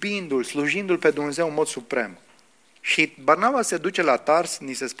iubindu-L, slujindu-L pe Dumnezeu în mod suprem. Și Barnaba se duce la Tars,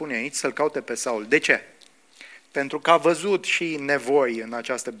 ni se spune aici, să-l caute pe Saul. De ce? Pentru că a văzut și nevoi în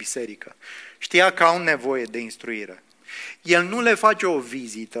această biserică. Știa că au nevoie de instruire. El nu le face o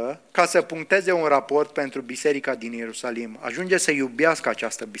vizită ca să puncteze un raport pentru biserica din Ierusalim. Ajunge să iubească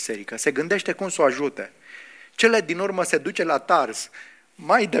această biserică, se gândește cum să o ajute. Cele din urmă se duce la Tars,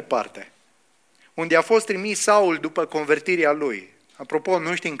 mai departe, unde a fost trimis Saul după convertirea lui. Apropo,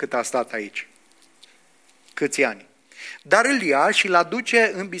 nu știm cât a stat aici, câți ani. Dar îl ia și îl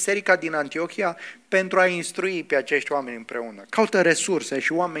aduce în biserica din Antiohia pentru a instrui pe acești oameni împreună. Caută resurse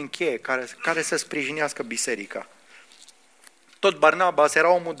și oameni cheie care să sprijinească biserica. Tot Barnabas era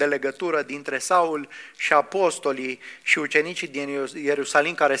omul de legătură dintre Saul și apostolii și ucenicii din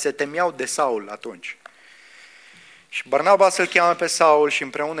Ierusalim care se temeau de Saul atunci. Și Barnabas îl cheamă pe Saul și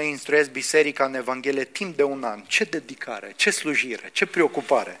împreună instruiesc biserica în Evanghelie timp de 1 an. Ce dedicare, ce slujire, ce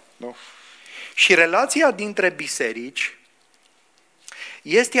preocupare. Nu? Și relația dintre biserici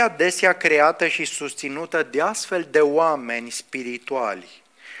este adesea creată și susținută de astfel de oameni spirituali.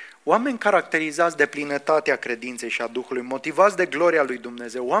 Oameni caracterizați de plinătatea credinței și a Duhului, motivați de gloria lui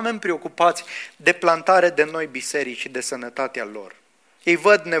Dumnezeu, oameni preocupați de plantare de noi biserici și de sănătatea lor. Ei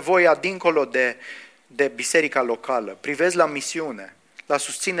văd nevoia dincolo de biserica locală, privesc la misiune, la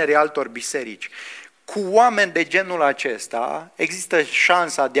susținerea altor biserici. Cu oameni de genul acesta există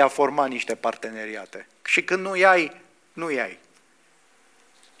șansa de a forma niște parteneriate. Și când nu i-ai, nu i-ai.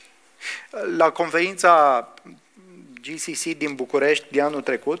 La conferința GCC din București de anul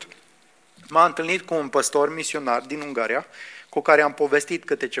trecut, m-am întâlnit cu un păstor misionar din Ungaria, cu care am povestit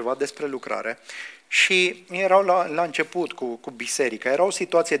câte ceva despre lucrare și erau la început cu biserica. Era o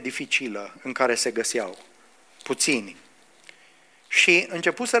situație dificilă în care se găseau, puțini. Și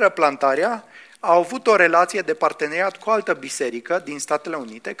începuseră plantarea, au avut o relație de parteneriat cu o altă biserică din Statele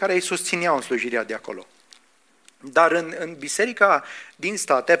Unite care îi susțineau în slujirea de acolo. Dar în biserica din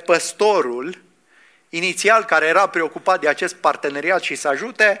state, păstorul inițial, care era preocupat de acest parteneriat și să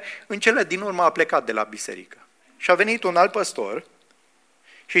ajute, în cele din urmă a plecat de la biserică. Și a venit un alt păstor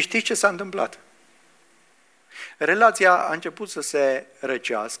și știți ce s-a întâmplat? Relația a început să se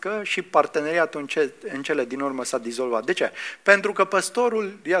răcească și parteneriatul în cele din urmă s-a dizolvat. De ce? Pentru că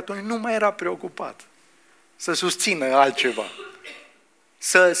păstorul de atunci nu mai era preocupat să susțină altceva,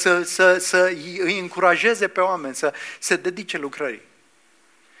 să îi încurajeze pe oameni, să se dedice lucrării.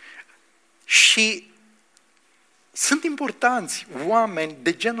 Și sunt importanți oameni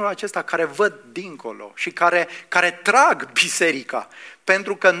de genul acesta care văd dincolo și care trag biserica.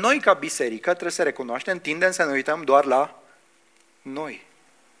 Pentru că noi ca biserică, trebuie să recunoaștem, tindem să ne uităm doar la noi.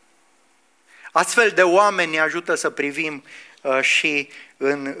 Astfel de oameni ne ajută să privim și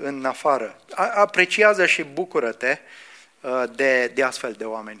în afară. Apreciază și bucură-te de astfel de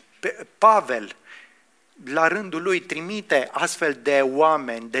oameni. Pavel, la rândul lui, trimite astfel de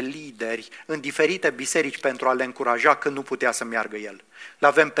oameni, de lideri, în diferite biserici pentru a le încuraja când nu putea să meargă el.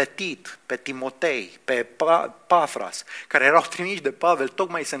 L-avem pe Tit, pe Timotei, pe Pafras, care erau trimiși de Pavel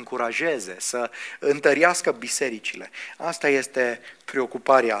tocmai să încurajeze, să întărească bisericile. Asta este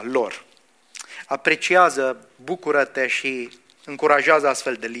preocuparea lor. Apreciază, bucură-te și încurajează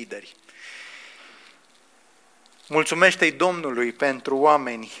astfel de lideri. Mulțumește-i Domnului pentru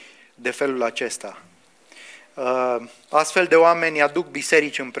oameni de felul acesta. Astfel de oameni aduc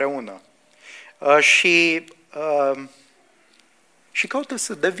biserici împreună și caută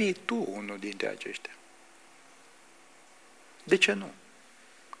să devii tu unul dintre aceștia. De ce nu?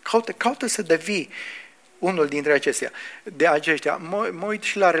 Caută să devii unul dintre aceștia. Mă uit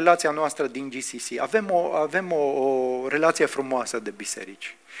și la relația noastră din GCC. Avem o relație frumoasă de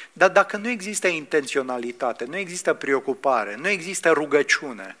biserici. Dar dacă nu există intenționalitate, nu există preocupare, nu există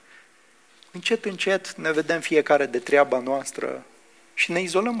rugăciune, încet, încet ne vedem fiecare de treaba noastră și ne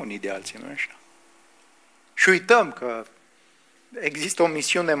izolăm unii de alții, nu așa? Și uităm că există o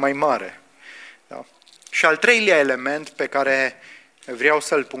misiune mai mare. Da? Și al treilea element pe care vreau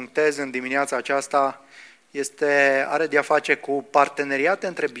să-l punctez în dimineața aceasta are de a face cu parteneriate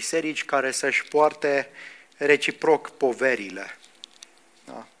între biserici care să-și poarte reciproc poverile.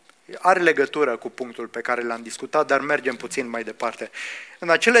 Da? Are legătură cu punctul pe care l-am discutat, dar mergem puțin mai departe. În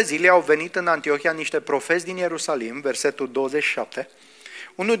acele zile au venit în Antiohia niște profeți din Ierusalim, versetul 27,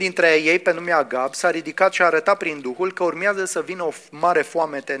 unul dintre ei, pe nume Agab, s-a ridicat și a arătat prin Duhul că urmează să vină o mare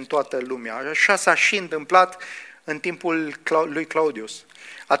foamete în toată lumea. Așa s-a și întâmplat în timpul lui Claudius.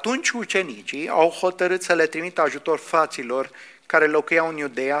 Atunci ucenicii au hotărât să le trimită ajutor fraților care locuiau în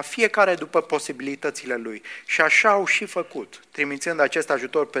Iudeea, fiecare după posibilitățile lui. Și așa au și făcut, trimițând acest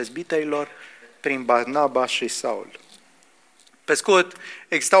ajutor prezbiterilor prin Barnaba și Saul. Pe scurt,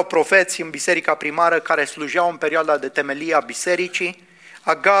 existau profeți în biserica primară care slujeau în perioada de temelie a bisericii.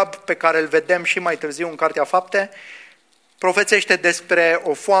 Agab, pe care îl vedem și mai târziu în Cartea Fapte, profețește despre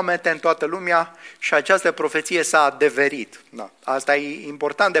o foamete în toată lumea și această profeție s-a adeverit. Da. Asta e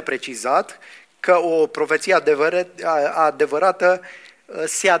important de precizat, că o profeție adevărată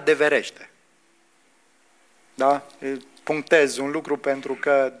se adeverește. Da? Punctez un lucru pentru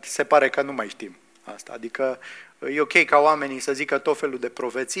că se pare că nu mai știm asta. Adică e ok ca oamenii să zică tot felul de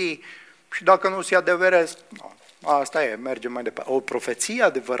profeții și dacă nu se adeveresc, asta e, mergem mai departe. O profeție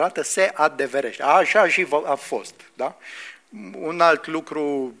adevărată se adeverește. Așa și a fost. Da? Un alt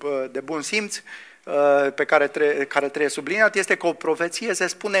lucru de bun simț pe care trebuie subliniat este că o profeție se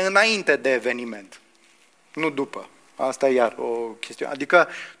spune înainte de eveniment, nu după. Asta e iar o chestiune. Adică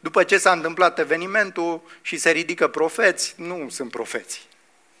după ce s-a întâmplat evenimentul și se ridică profeți, nu sunt profeți.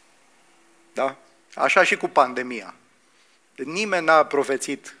 Da? Așa și cu pandemia. Nimeni n-a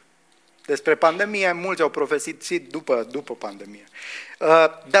profețit despre pandemie, mulți au profețit după pandemie.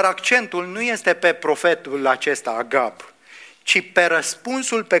 Dar accentul nu este pe profetul acesta, Agab, ci pe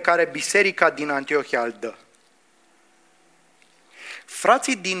răspunsul pe care biserica din Antiohia îl dă.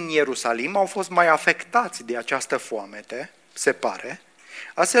 Frații din Ierusalim au fost mai afectați de această foamete, se pare,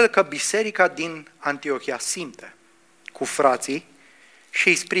 astfel că biserica din Antiohia simte cu frații și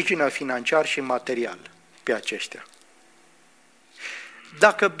îi sprijină financiar și material pe aceștia.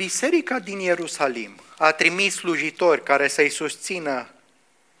 Dacă biserica din Ierusalim a trimis slujitori care să-i susțină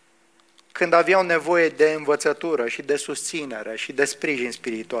când aveau nevoie de învățătură și de susținere și de sprijin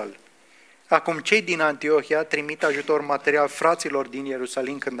spiritual, acum cei din Antiohia trimit ajutor material fraților din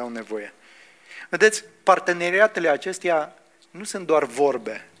Ierusalim când au nevoie. Vedeți, parteneriatele acestea nu sunt doar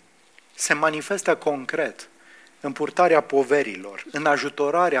vorbe, se manifestă concret în purtarea poverilor, în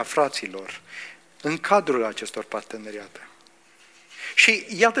ajutorarea fraților, în cadrul acestor parteneriate. Și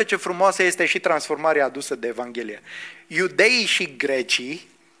iată ce frumoasă este și transformarea adusă de Evanghelie. Iudeii și grecii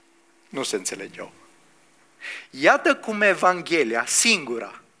nu se înțelegeau. Iată cum Evanghelia,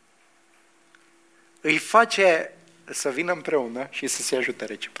 singura, îi face să vină împreună și să se ajute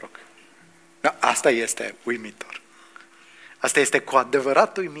reciproc. Asta este uimitor. Asta este cu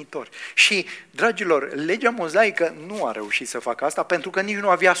adevărat uimitor. Și, dragilor, legea mozaică nu a reușit să facă asta pentru că nici nu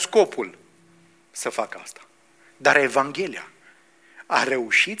avea scopul să facă asta. Dar Evanghelia a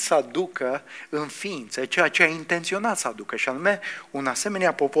reușit să aducă în ființă ceea ce a intenționat să aducă, și anume un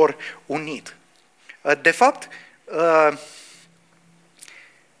asemenea popor unit. De fapt,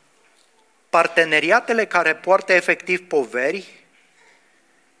 parteneriatele care poartă efectiv poveri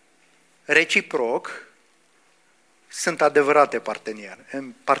reciproc sunt adevărate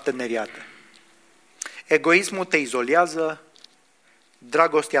parteneriate. Egoismul te izolează,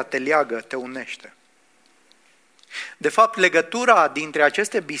 dragostea te leagă, te unește. De fapt, legătura dintre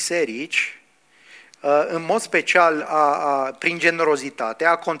aceste biserici, în mod special prin generozitate,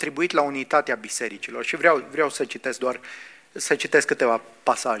 a contribuit la unitatea bisericilor. Și vreau să citesc câteva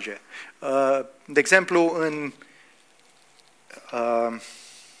pasaje. De exemplu, în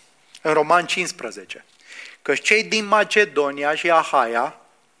Roman 15, că cei din Macedonia și Ahaia,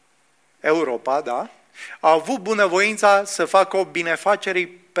 Europa, da, au avut bunăvoința să facă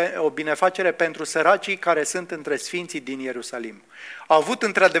o binefacere pentru săracii care sunt între sfinții din Ierusalim. Au avut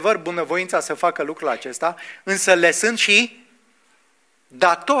într-adevăr bunăvoința să facă lucrul acesta, însă le sunt și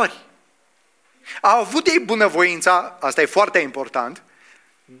datori. Au avut ei bunăvoința, asta e foarte important,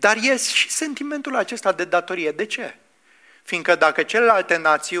 dar e și sentimentul acesta de datorie. De ce? Fiindcă dacă celelalte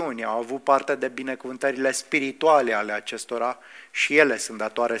națiuni au avut parte de binecuvântările spirituale ale acestora, și ele sunt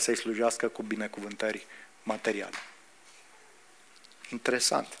datoare să-i slujească cu binecuvântări materiale.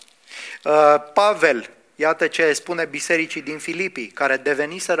 Interesant. Pavel, iată ce spune bisericii din Filipii, care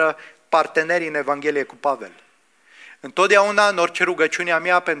deveniseră parteneri în Evanghelie cu Pavel. Întotdeauna, în orice rugăciune a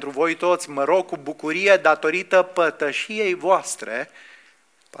mea pentru voi toți, mă rog cu bucurie datorită pătășiei voastre,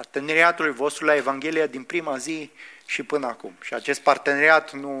 parteneriatului vostru la Evanghelie din prima zi și până acum. Și acest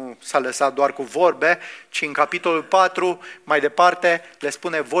parteneriat nu s-a lăsat doar cu vorbe, ci în capitolul 4, mai departe, le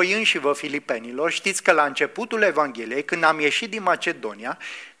spune: voi înșivă, filipenilor, știți că la începutul Evangheliei, când am ieșit din Macedonia,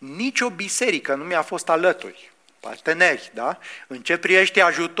 nicio biserică nu mi-a fost alături. Parteneri, da? În ce privește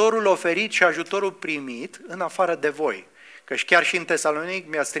ajutorul oferit și ajutorul primit, în afară de voi. Căci chiar și în Tesalonic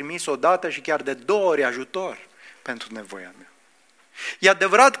mi-ați trimis odată și chiar de 2 ori ajutor pentru nevoia mea. E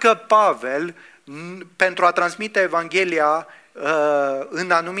adevărat că Pavel, pentru a transmite Evanghelia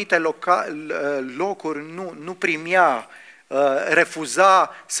în anumite locuri, nu primea,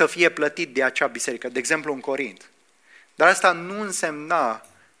 refuza să fie plătit de acea biserică, de exemplu în Corint. Dar asta nu însemna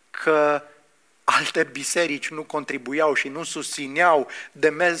că alte biserici nu contribuiau și nu susțineau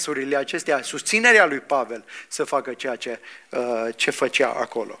demersurile acestea, susținerea lui Pavel să facă ceea ce făcea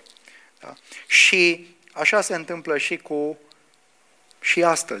acolo. Da? Și așa se întâmplă și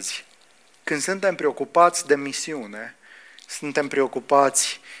astăzi. Când suntem preocupați de misiune, suntem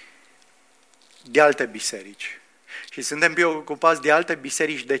preocupați de alte biserici. Și suntem preocupați de alte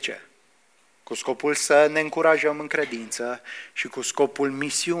biserici de ce? Cu scopul să ne încurajăm în credință și cu scopul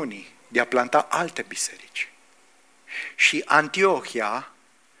misiunii de a planta alte biserici. Și Antiohia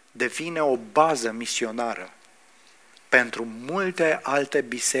devine o bază misionară pentru multe alte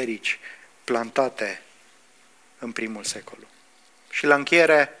biserici plantate în primul secol. Și la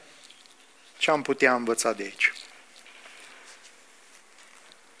încheiere, ce am putea învăța de aici?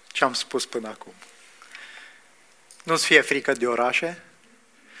 Ce am spus până acum? Nu-ți fie frică de orașe,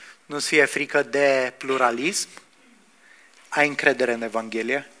 nu-ți fie frică de pluralism, ai încredere în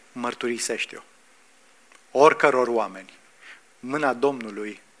Evanghelie, mărturisește-o. Oricăror oameni, mâna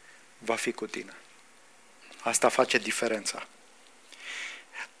Domnului va fi cu tine. Asta face diferența.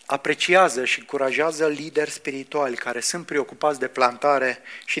 Apreciază și încurajează lideri spirituali care sunt preocupați de plantare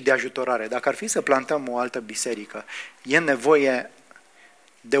și de ajutorare. Dacă ar fi să plantăm o altă biserică, e nevoie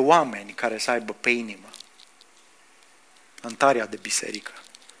de oameni care să aibă pe inimă întarea de biserică.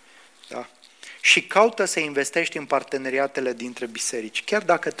 Da? Și caută să investești în parteneriatele dintre biserici, chiar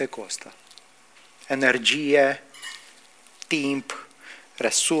dacă te costă. Energie, timp,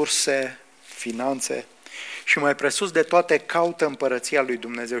 resurse, finanțe și mai presus de toate caută împărăția lui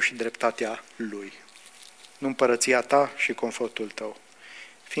Dumnezeu și dreptatea Lui. Nu împărăția ta și confortul tău.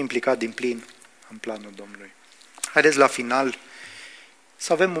 Fii implicat din plin în planul Domnului. Haideți la final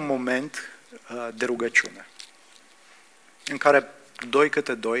să avem un moment de rugăciune în care 2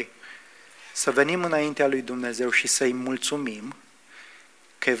 câte 2 să venim înaintea lui Dumnezeu și să-i mulțumim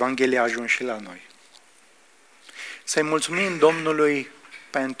că Evanghelia a ajuns și la noi. Să-i mulțumim Domnului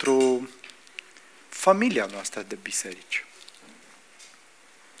pentru familia noastră de biserici.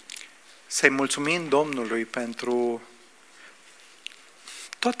 Să-i mulțumim Domnului pentru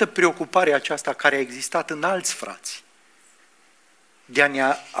toată preocuparea aceasta care a existat în alți frați de a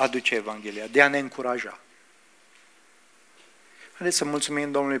ne aduce Evanghelia, de a ne încuraja. Haideți să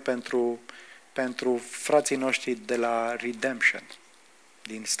mulțumim Domnului pentru frații noștri de la Redemption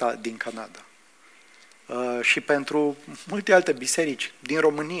din Canada. Și pentru multe alte biserici din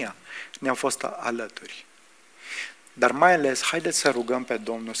România ne-au fost alături. Dar mai ales, haideți să rugăm pe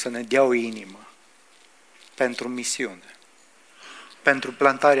Domnul să ne dea o inimă pentru misiune, pentru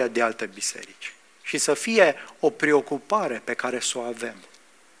plantarea de alte biserici și să fie o preocupare pe care să o avem.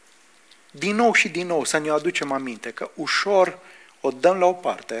 Din nou și din nou să ne aducem aminte că ușor o dăm la o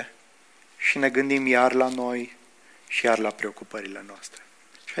parte și ne gândim iar la noi și iar la preocupările noastre.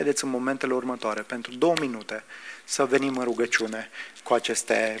 Și haideți în momentele următoare, pentru 2 minute, să venim în rugăciune cu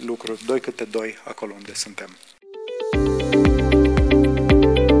aceste lucruri, 2 câte 2, acolo unde suntem.